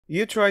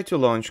You try to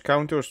launch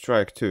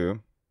Counter-Strike 2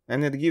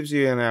 and it gives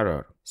you an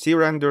error.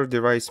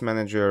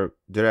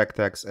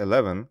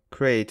 CRenderDeviceMgrDx11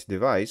 create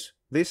device.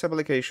 This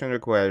application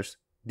requires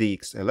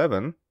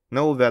DX11,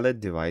 no valid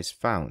device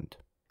found.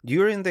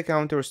 During the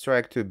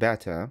Counter-Strike 2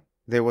 beta,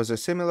 there was a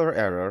similar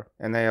error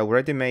and I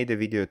already made a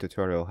video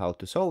tutorial how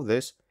to solve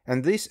this,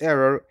 and this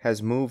error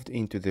has moved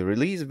into the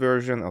release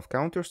version of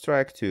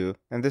Counter-Strike 2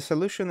 and the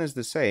solution is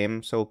the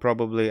same, so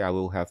probably I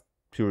will have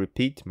to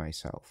repeat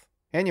myself.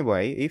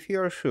 Anyway, if you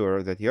are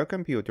sure that your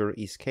computer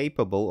is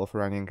capable of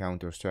running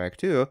Counter-Strike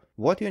 2,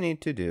 what you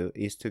need to do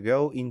is to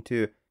go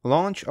into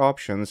Launch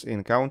Options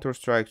in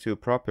Counter-Strike 2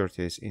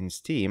 Properties in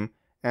Steam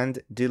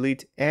and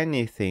delete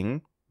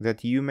anything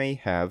that you may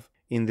have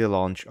in the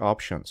Launch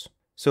Options.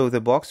 So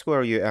the box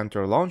where you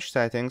enter Launch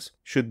Settings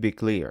should be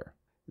clear.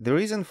 The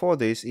reason for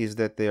this is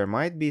that there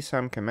might be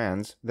some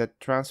commands that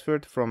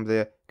transferred from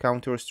the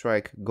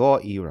Counter-Strike Go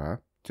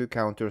era to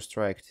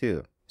Counter-Strike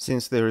 2.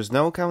 Since there is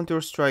no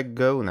Counter-Strike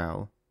Go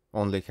now,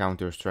 only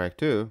Counter-Strike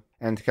 2,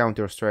 and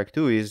Counter-Strike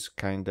 2 is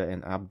kinda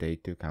an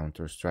update to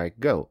Counter-Strike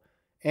Go.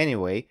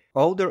 Anyway,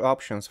 older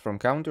options from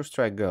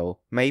Counter-Strike Go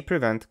may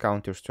prevent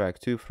Counter-Strike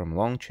 2 from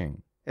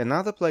launching.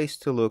 Another place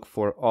to look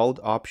for old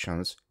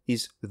options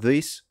is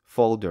this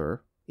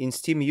folder in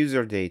Steam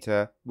user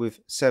data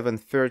with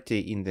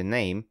 730 in the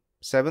name.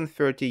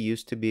 730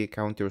 used to be a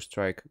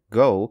Counter-Strike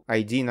Go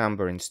ID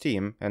number in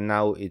Steam, and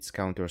now it's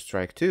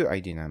Counter-Strike 2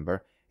 ID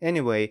number.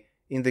 Anyway,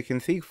 in the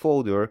config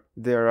folder,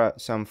 there are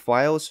some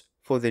files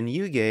for the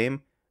new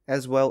game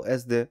as well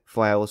as the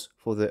files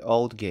for the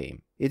old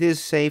game. It is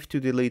safe to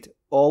delete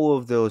all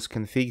of those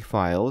config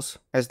files,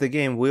 as the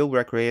game will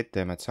recreate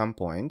them at some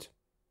point,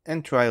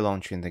 and try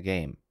launching the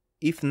game.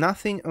 If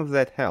nothing of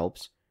that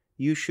helps,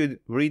 you should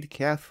read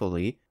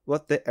carefully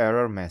what the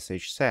error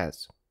message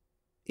says.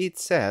 It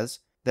says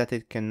that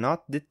it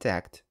cannot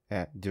detect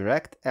a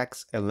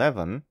DirectX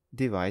 11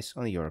 device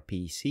on your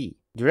PC.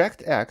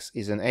 DirectX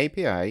is an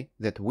API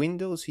that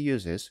Windows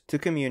uses to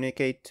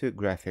communicate to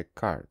graphic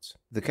cards.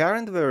 The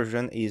current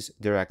version is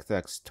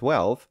DirectX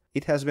 12.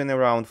 It has been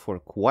around for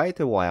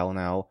quite a while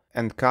now,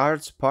 and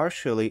cards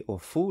partially or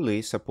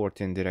fully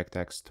supporting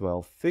DirectX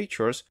 12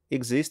 features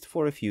exist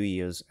for a few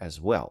years as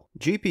well.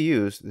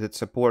 GPUs that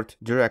support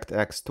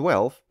DirectX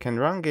 12 can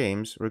run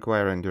games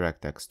requiring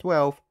DirectX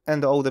 12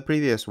 and all the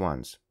previous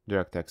ones,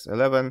 DirectX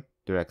 11,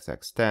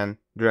 DirectX 10,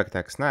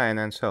 DirectX 9,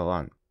 and so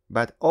on.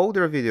 But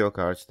older video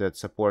cards that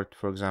support,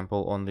 for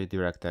example, only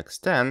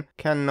DirectX 10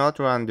 cannot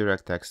run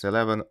DirectX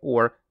 11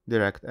 or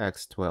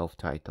DirectX 12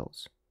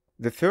 titles.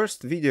 The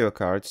first video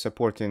card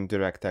supporting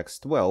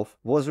DirectX 12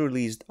 was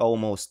released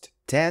almost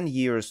 10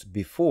 years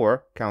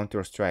before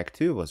Counter-Strike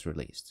 2 was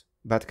released.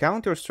 But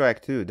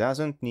Counter-Strike 2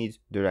 doesn't need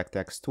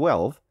DirectX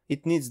 12,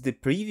 it needs the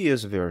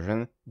previous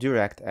version,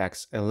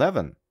 DirectX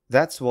 11.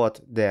 That's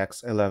what the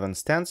X11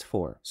 stands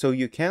for. So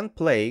you can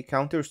play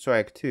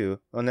Counter-Strike 2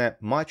 on a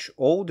much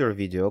older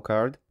video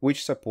card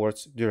which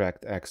supports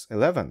DirectX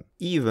 11,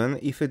 even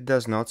if it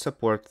does not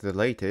support the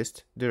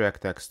latest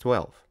DirectX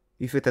 12.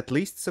 If it at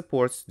least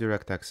supports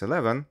DirectX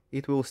 11,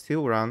 it will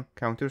still run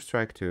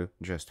Counter-Strike 2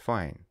 just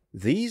fine.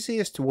 The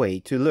easiest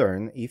way to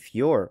learn if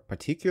your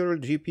particular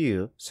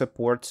GPU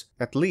supports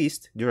at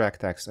least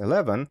DirectX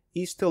 11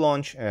 is to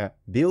launch a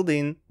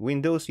built-in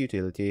Windows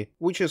utility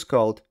which is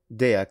called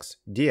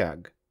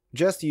DxDiag.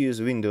 Just use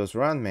Windows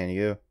Run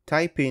menu,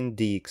 type in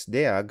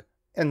DxDiag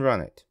and run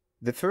it.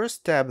 The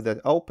first tab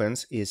that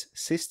opens is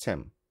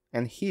System,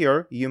 and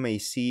here you may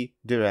see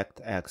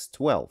DirectX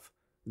 12.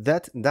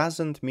 That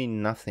doesn't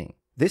mean nothing.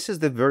 This is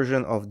the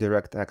version of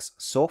DirectX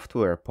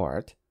software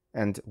part,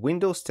 and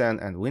Windows 10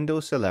 and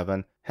Windows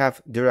 11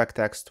 have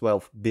DirectX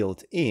 12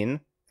 built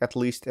in, at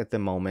least at the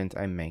moment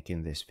I'm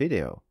making this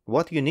video.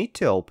 What you need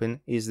to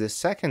open is the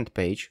second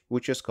page,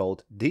 which is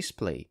called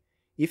Display.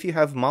 If you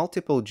have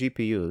multiple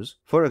GPUs,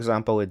 for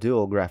example a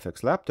dual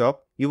graphics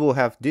laptop, you will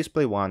have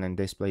Display 1 and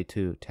Display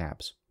 2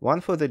 tabs.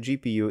 One for the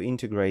GPU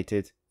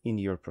integrated in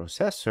your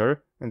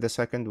processor, and the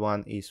second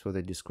one is for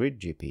the discrete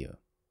GPU,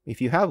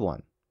 if you have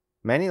one.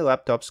 Many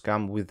laptops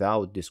come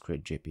without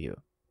discrete GPU.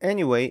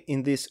 Anyway,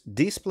 in this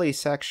display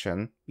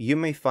section, you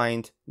may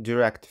find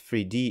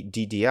Direct3D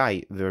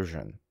DDI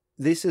version.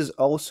 This is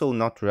also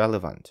not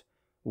relevant.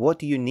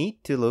 What you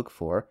need to look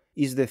for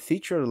is the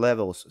feature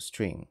levels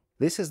string.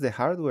 This is the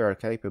hardware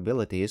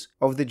capabilities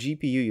of the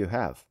GPU you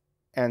have.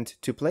 And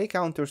to play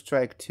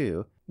Counter-Strike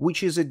 2,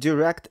 which is a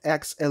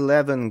DirectX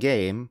 11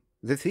 game,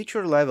 the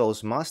feature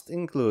levels must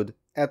include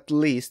at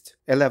least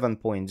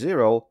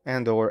 11.0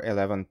 and or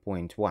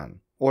 11.1.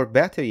 Or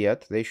better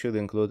yet, they should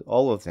include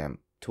all of them.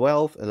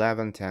 12,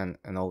 11, 10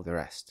 and all the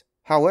rest.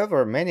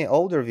 However, many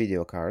older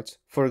video cards,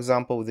 for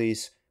example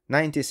these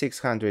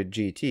 9600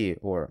 GT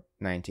or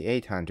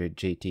 9800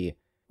 GT,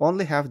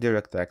 only have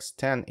DirectX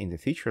 10 in the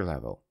feature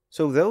level.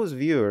 So those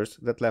viewers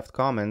that left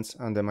comments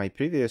under my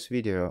previous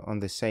video on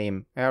the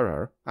same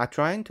error are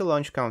trying to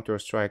launch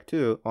Counter-Strike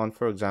 2 on,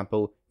 for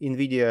example,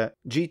 NVIDIA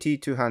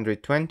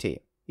GT220.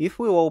 If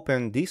we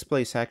open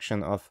display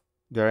section of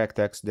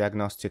DirectX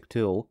Diagnostic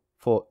tool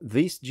for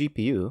this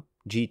GPU,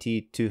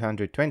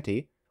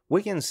 GT220,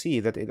 we can see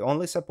that it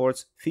only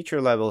supports feature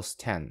levels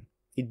 10.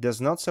 It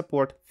does not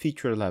support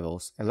feature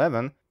levels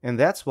 11, and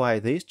that's why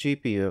this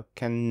GPU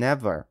can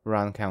never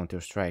run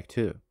Counter-Strike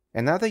 2.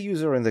 Another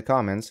user in the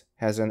comments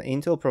has an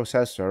Intel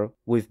processor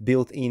with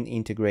built-in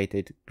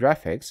integrated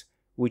graphics,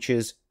 which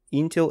is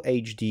Intel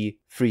HD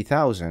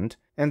 3000,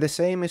 and the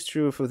same is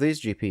true for this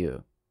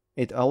GPU.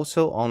 It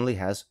also only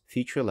has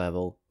feature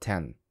level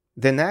 10.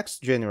 The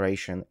next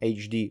generation,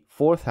 HD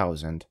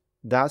 4000,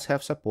 does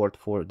have support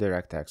for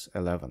DirectX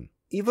 11.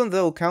 Even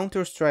though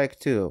Counter-Strike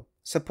 2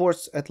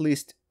 supports at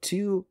least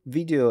two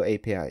video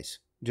APIs,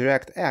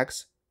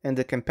 DirectX and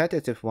the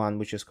competitive one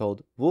which is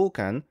called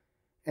Vulkan,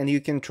 and you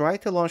can try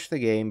to launch the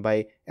game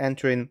by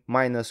entering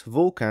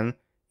 -Vulkan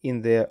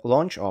in the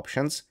launch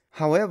options.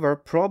 However,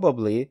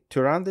 probably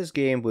to run this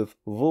game with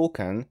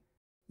Vulkan,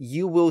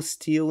 you will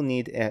still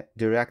need a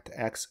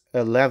DirectX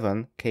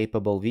 11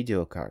 capable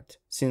video card,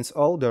 since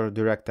older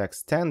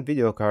DirectX 10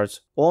 video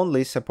cards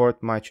only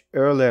support much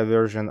earlier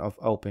version of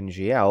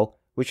OpenGL,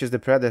 which is the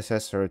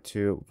predecessor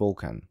to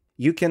Vulkan.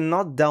 You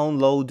cannot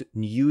download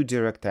new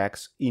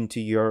DirectX into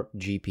your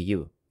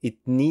GPU. It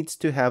needs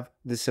to have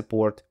the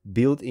support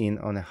built in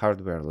on a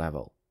hardware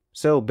level.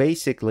 So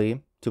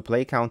basically, to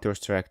play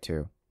Counter-Strike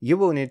 2, you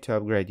will need to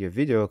upgrade your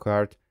video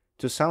card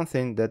to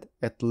something that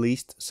at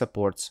least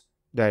supports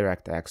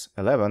DirectX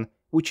 11,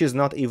 which is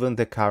not even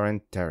the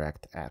current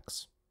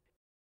DirectX.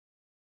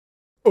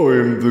 I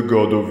am the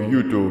god of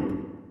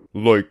YouTube.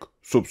 Like,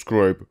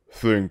 subscribe,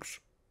 thanks,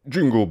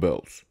 jingle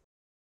bells.